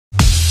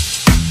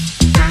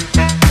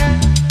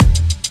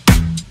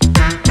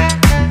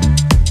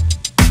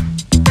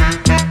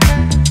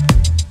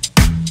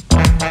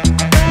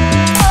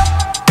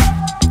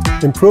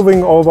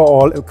Improving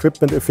overall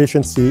equipment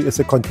efficiency is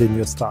a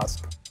continuous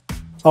task.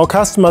 Our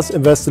customers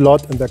invest a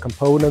lot in their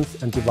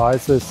components and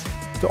devices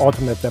to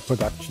automate their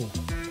production.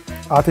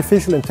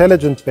 Artificial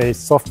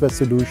intelligence-based software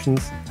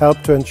solutions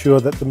help to ensure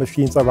that the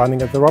machines are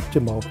running at their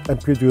optimal and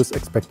produce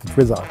expected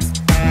results.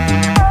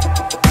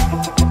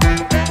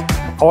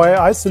 Our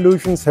AI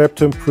solutions help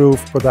to improve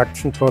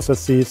production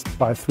processes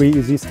by 3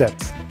 easy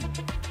steps: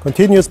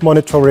 continuous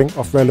monitoring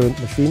of relevant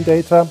machine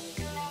data,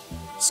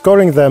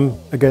 scoring them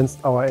against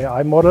our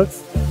AI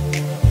models,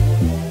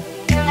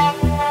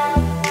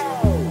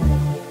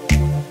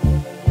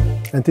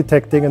 and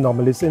detecting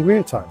anomalies in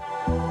real time.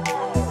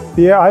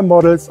 The AI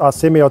models are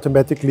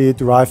semi-automatically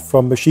derived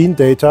from machine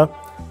data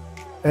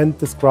and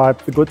describe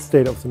the good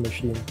state of the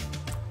machine.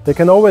 They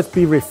can always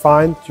be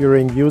refined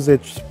during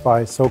usage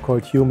by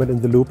so-called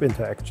human-in-the-loop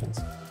interactions.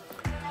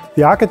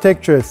 The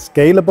architecture is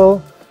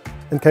scalable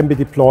and can be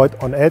deployed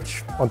on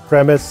edge,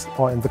 on-premise,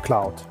 or in the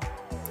cloud.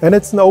 And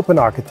it's an open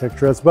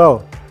architecture as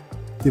well.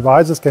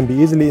 Devices can be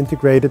easily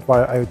integrated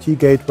via IoT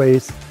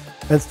gateways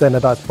and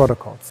standardized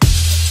protocols.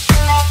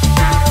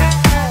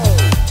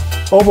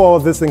 Overall,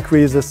 this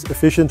increases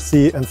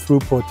efficiency and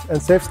throughput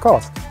and saves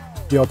cost.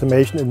 The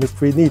automation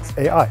industry needs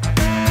AI.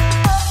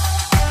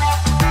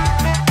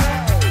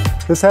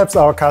 This helps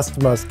our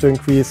customers to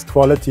increase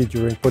quality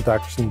during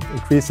production,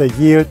 increase their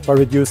yield by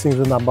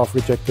reducing the number of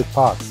rejected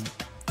parts.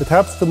 It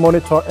helps to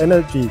monitor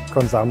energy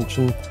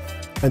consumption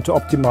and to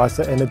optimize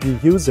their energy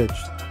usage.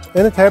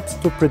 And it helps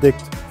to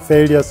predict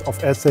failures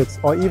of assets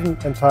or even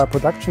entire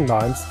production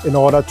lines in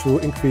order to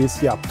increase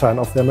the uptime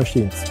of their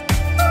machines.